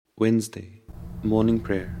Wednesday, Morning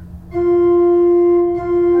Prayer.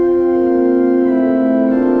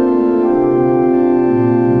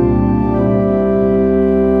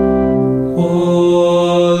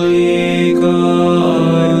 Holy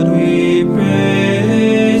God, we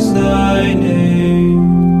praise thy name.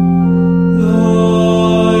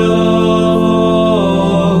 Lord of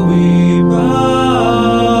all, we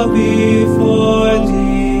bow before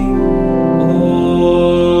thee. All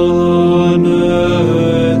on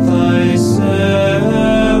earth thy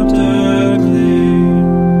scepter claim.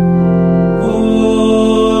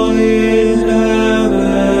 All in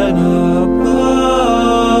heaven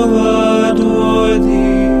above adore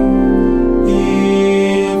thee.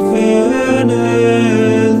 Infinite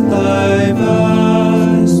thy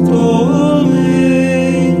vast domain.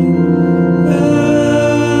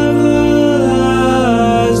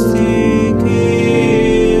 Everlasting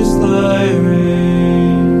is thy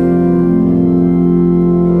reign.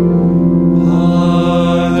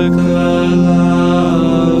 Hark the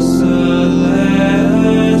loud celestial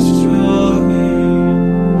hymn.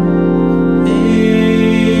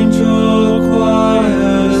 Angel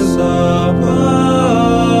choirs above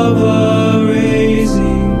are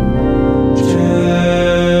raising.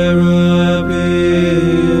 Cherubim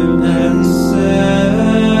and seraphim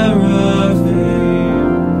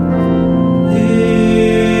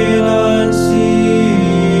in unceasing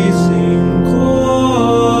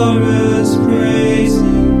chorus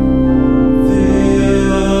praising,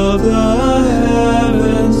 fill the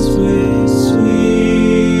heavens with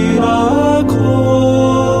sweet accord.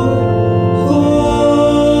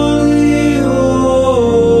 Holy,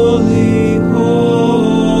 holy, holy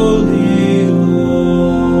Lord.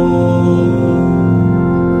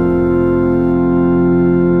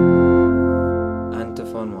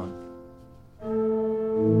 Antiphon 1.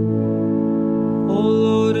 O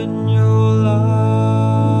Lord, in your light,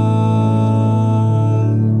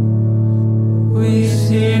 we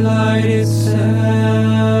see light itself.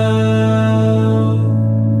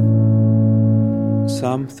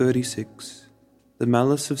 Psalm 36. The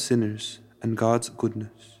malice of sinners and God's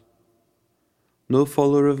goodness. No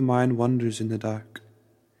follower of mine wanders in the dark.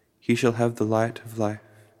 He shall have the light of life.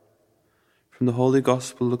 From the Holy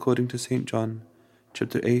Gospel according to St. John,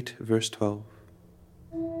 chapter 8, verse 12.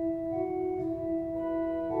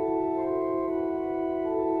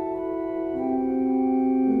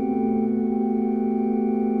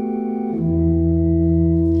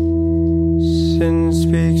 Sin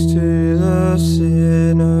speaks to the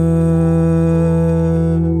sinner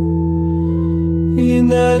in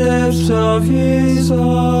the depths of his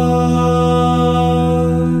heart.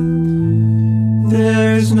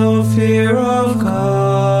 There is no fear of God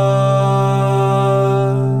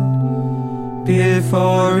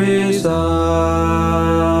before his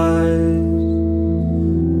eyes.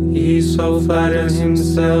 He so flatters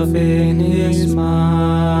himself in his mind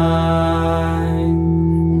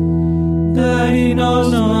that he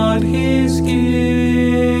knows not his guilt.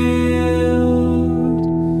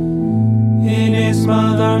 In his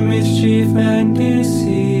mouth are mischief and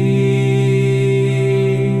deceit.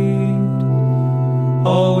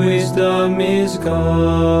 All wisdom is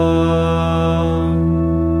gone.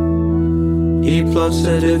 He plots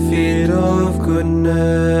the defeat of goodness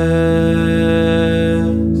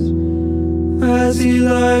as he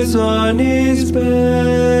lies on his bed.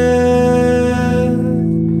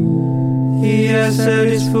 He has set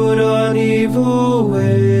his foot on evil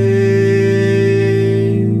ways.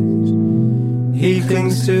 He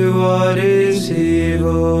clings to what is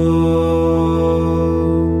evil.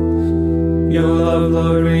 Your love,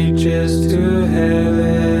 Lord, reaches to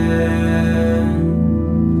heaven.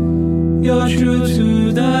 Your truth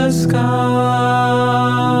to the skies.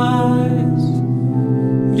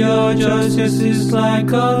 Your justice is like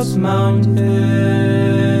God's mountain.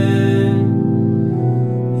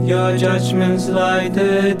 Your judgments like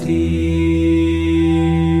the deep.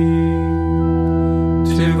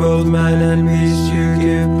 To both man and beast you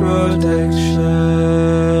give protection.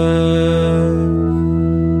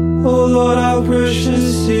 O Lord, how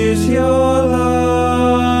precious is your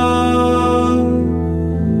love.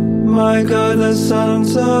 My God, the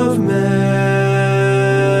sons of men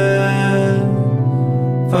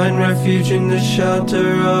find refuge in the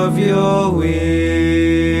shelter of your wings.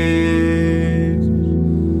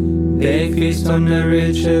 They feast on the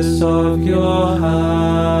riches of your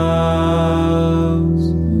house.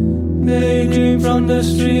 They drink from the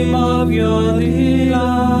stream of your delight.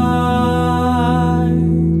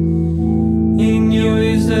 In you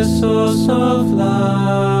is the source of life,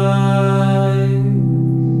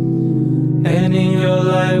 and in your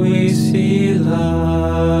light we see light.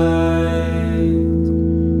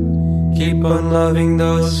 Keep on loving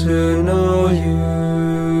those who know you,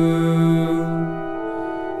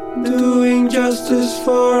 doing justice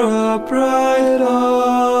for upright hearts.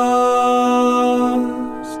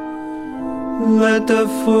 Let the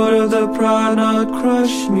foot of the proud not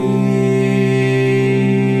crush me,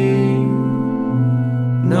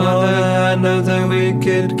 nor the hand of the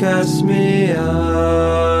wicked cast me out.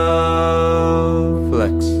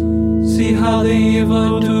 Flex. See how the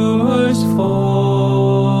evildoers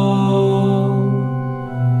fall,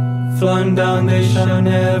 flung down they shall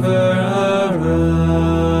never arise.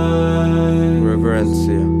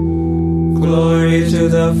 Reverencia. Glory to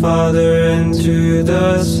the Father and to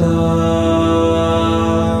the Son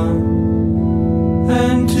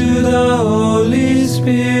and to the Holy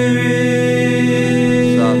Spirit,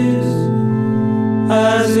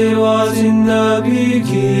 as it was in the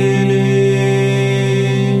beginning,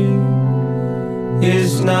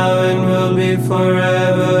 is now and will be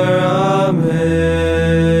forever. Amen.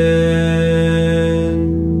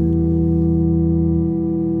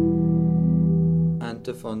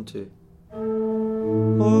 Antiphon 2.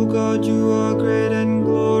 O God, you are great and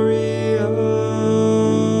glorious.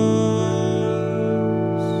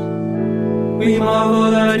 We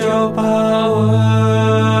marvel at your power.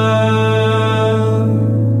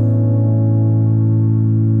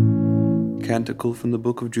 Canticle from the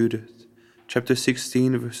Book of Judith, chapter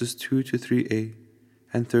 16, verses 2 to 3a,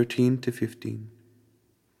 and 13 to 15.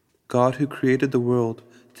 God who created the world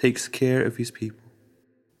takes care of his people.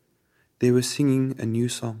 They were singing a new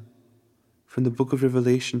song. From the Book of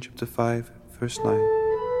Revelation, chapter 5, verse 9.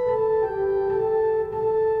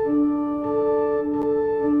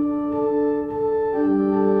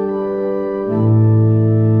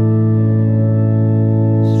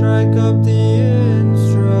 Strike up the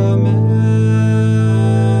instrument,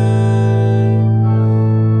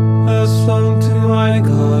 a song to my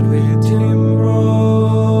God with timbrels.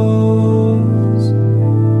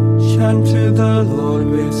 Chant to the Lord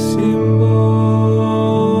with cymbals.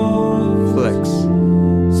 Flex.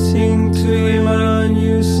 Sing to him a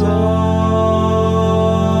new song.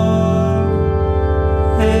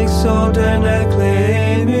 Exalt and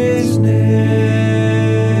acclaim his name.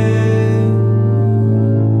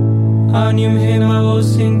 A new hymn I will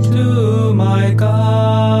sing to my God.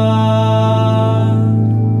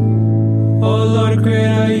 O Lord, great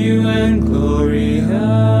are you and glorious.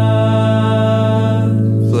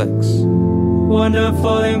 Flex.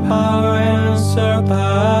 Wonderful in power and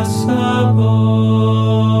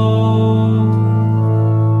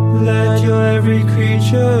unsurpassable. Let your every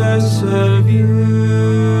creature serve you.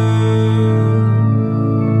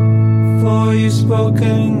 For you spoke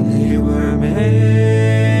and they were made.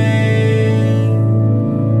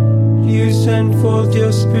 You sent forth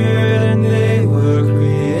your spirit and they were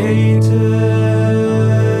created.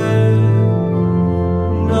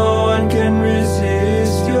 No one can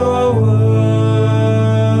resist your word.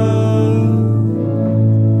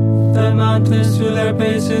 The mountains to their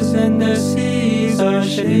bases and the seas are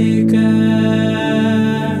shaken.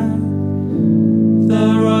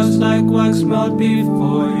 The rocks like wax melt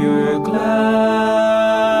before your glass.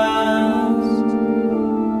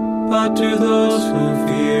 But to those who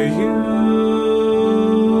fear you,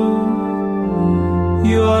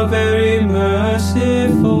 you are very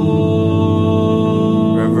merciful.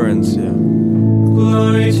 Reverencia.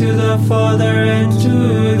 Glory to the Father and to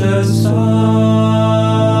the Son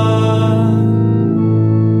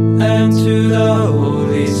and to the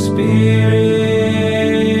Holy Spirit,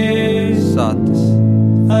 Satis.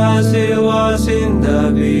 as it was in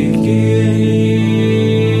the beginning,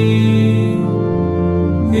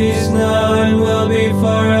 is now and will be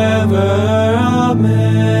forever. Amen.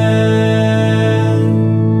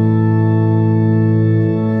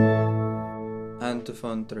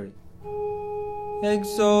 Antiphon 3.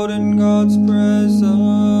 Exalt in God's presence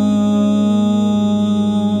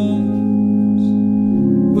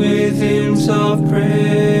with hymns of praise.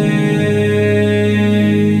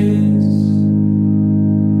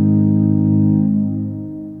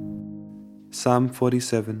 Psalm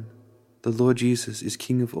 47. The Lord Jesus is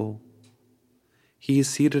King of all. He is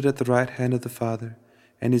seated at the right hand of the Father,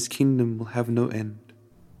 and his kingdom will have no end.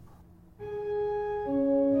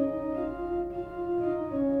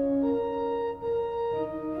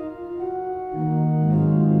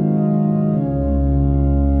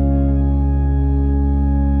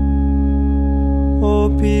 O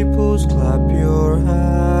peoples, clap your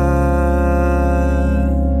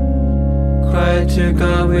hands, cry to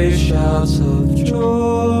God with shouts of joy.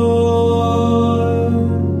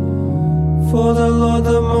 For the Lord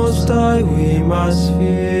the Most High we must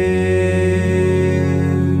fear,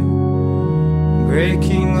 great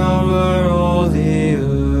King over all the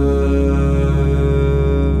earth.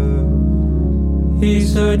 He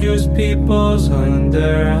subdues peoples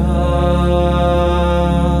under us,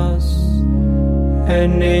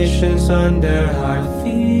 and nations under our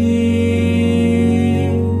feet.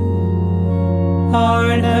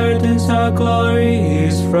 Our inheritance, our glory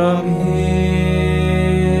is from Him,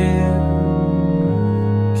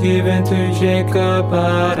 given to Jacob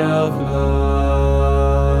out of love.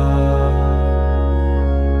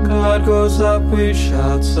 God goes up with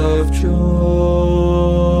shouts of joy.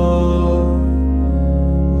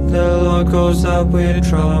 The Lord goes up with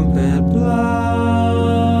trumpet blast.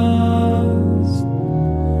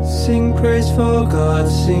 Sing praise for God,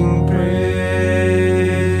 sing praise.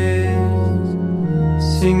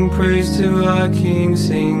 Sing praise to our King,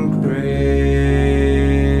 sing praise.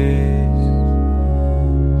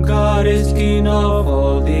 God is King of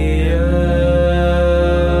all the earth.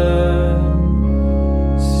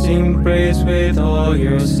 Sing praise with all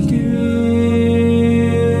your skill.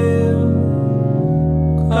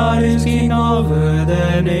 God is King over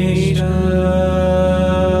the nations.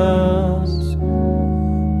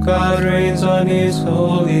 God reigns on His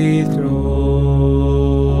holy throne.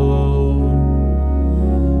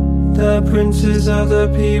 The princes of the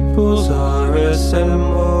peoples are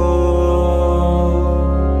assembled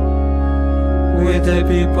with the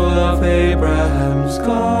people of Abraham's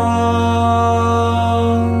God.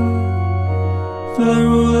 The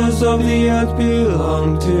rulers of the earth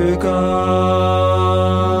belong to God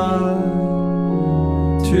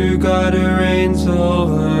who reigns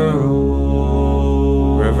over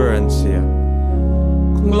all. Reverencia.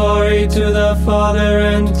 Glory to the Father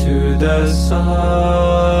and to the Son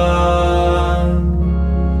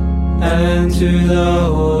and to the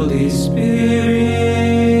Holy Spirit.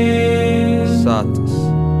 Satis.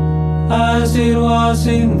 As it was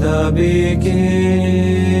in the beginning,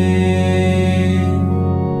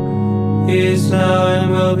 is now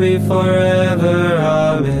and will be forever.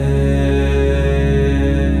 Amen.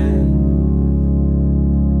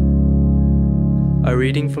 A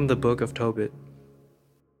reading from the book of Tobit.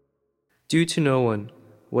 Do to no one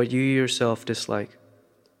what you yourself dislike.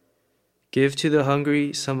 Give to the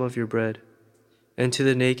hungry some of your bread, and to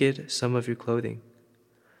the naked some of your clothing.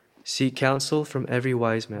 Seek counsel from every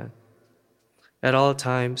wise man. At all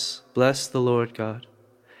times bless the Lord God,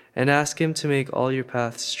 and ask Him to make all your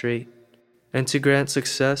paths straight, and to grant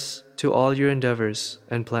success to all your endeavors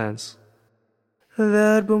and plans.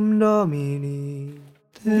 Verbum Domini.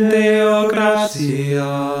 Deo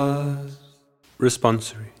gratias.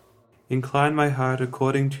 Responsory. Incline my heart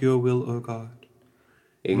according to your will, O God.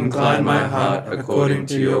 Incline my heart according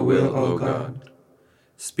to your will, O God.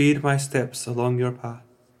 Speed my steps along your path.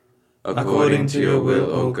 According to your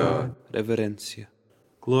will, O God. Reverencia.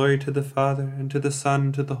 Glory to the Father, and to the Son,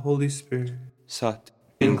 and to the Holy Spirit. Sat.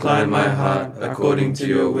 Incline my heart according to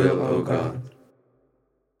your will, O God.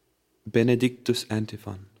 Benedictus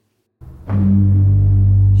Antiphon.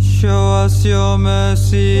 Show us your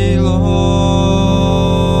mercy, Lord.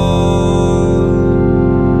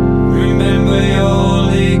 Remember your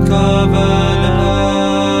holy covenant.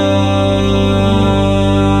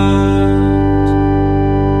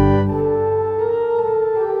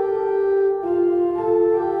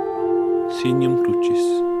 Signum Crucis.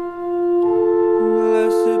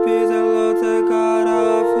 Blessed be the Lord, the God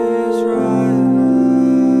of Israel.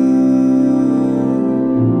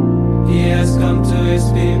 He has come to His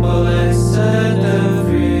people and set them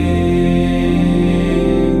free.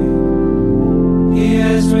 He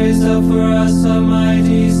has raised up for us a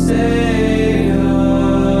mighty Savior,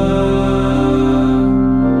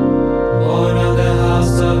 born of the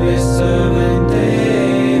house of His servant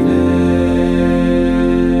David.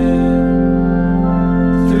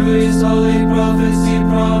 Through His holy prophets He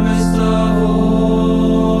promised of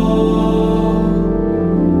old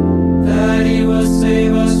that He will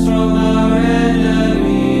save us from our enemies,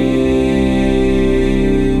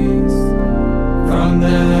 from the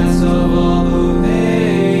hands of all who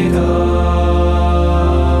hate us.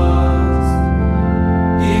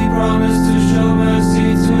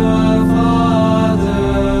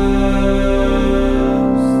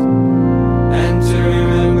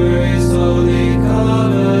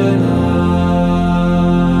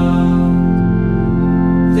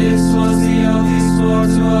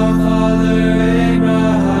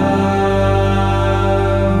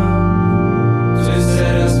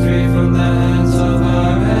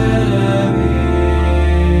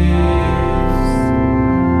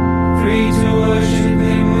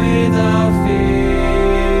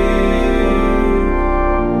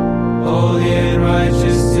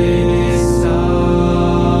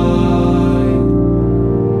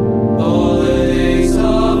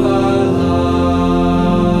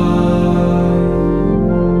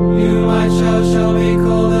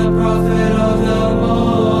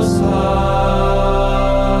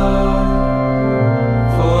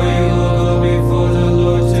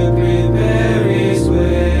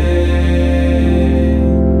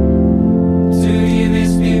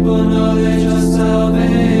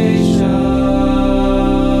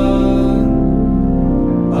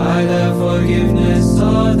 us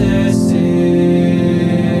of their sins.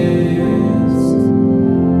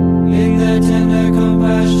 In the tender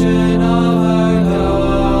compassion of our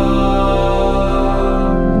God,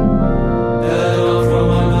 the dawn from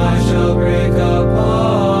on high shall break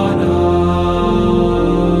upon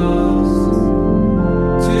us,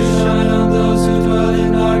 to shine on those who dwell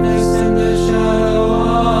in darkness and the shadow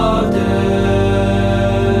of death,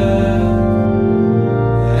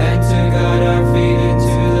 and to guide our feet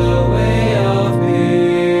into the way of peace.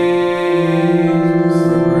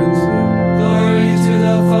 Glory to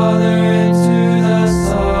the Father and to the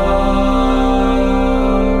Son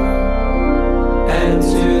and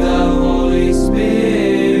to the Holy Spirit,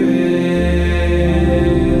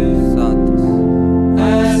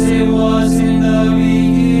 as it was in the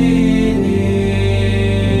beginning,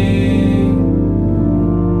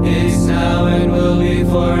 is now and will be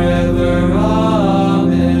forever.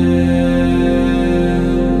 Amen.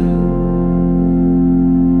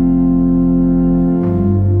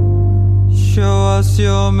 Show us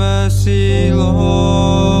your mercy, Lord.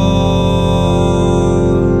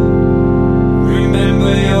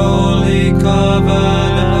 Remember your holy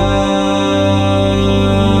covenant.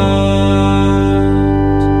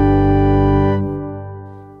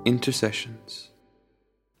 Intercessions.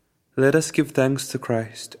 Let us give thanks to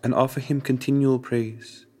Christ and offer him continual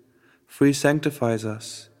praise, for he sanctifies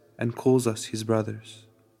us and calls us his brothers.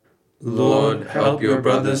 Lord, help your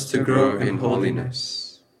brothers to grow in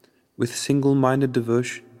holiness. With single-minded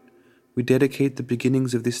devotion, we dedicate the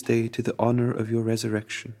beginnings of this day to the honor of your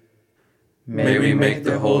resurrection. May we make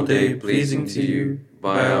the whole day pleasing to you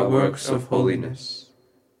by our works of holiness.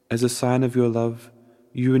 As a sign of your love,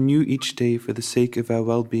 you renew each day for the sake of our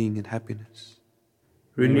well-being and happiness.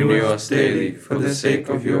 Renew us daily for the sake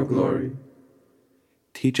of your glory,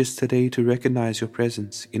 Teach us today to recognize your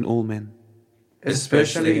presence in all men.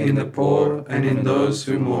 especially in the poor and in those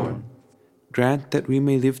who mourn. Grant that we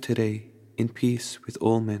may live today in peace with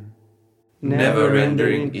all men. Never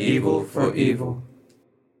rendering evil for evil.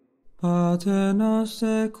 Pater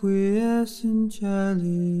noster qui es in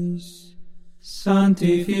celis,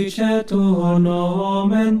 sanctificetur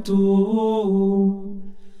nomen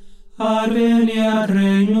tuum, adveniat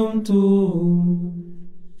regnum tuum,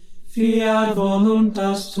 fiat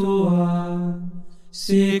voluntas tua,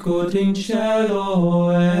 sicut in cielo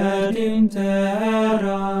et in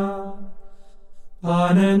terra.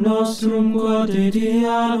 Panem nostrum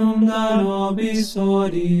quotidianum da nobis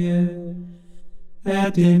hodie,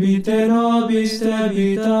 et dimitte nobis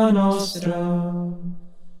debita nostra,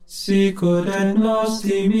 sicut et nos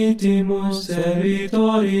dimittimus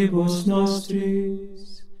debitoribus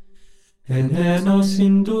nostris, et ne nos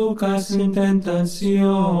inducas in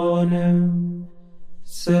tentationem,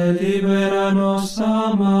 se libera nos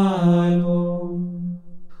a malo.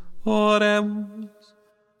 Oremus.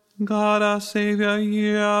 God our Savior,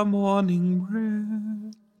 hear our morning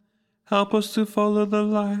prayer. Help us to follow the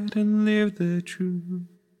light and live the truth.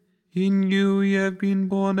 In you we have been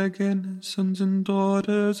born again as sons and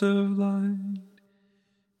daughters of light.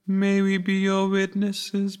 May we be your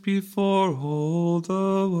witnesses before all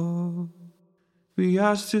the world. We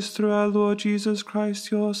ask this through our Lord Jesus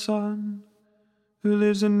Christ, your Son, who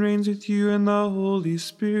lives and reigns with you in the Holy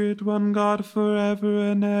Spirit, one God forever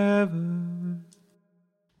and ever.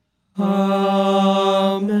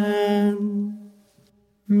 Amen.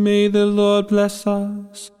 May the Lord bless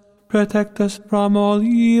us, protect us from all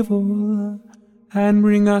evil, and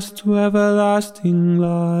bring us to everlasting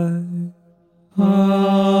life. Amen.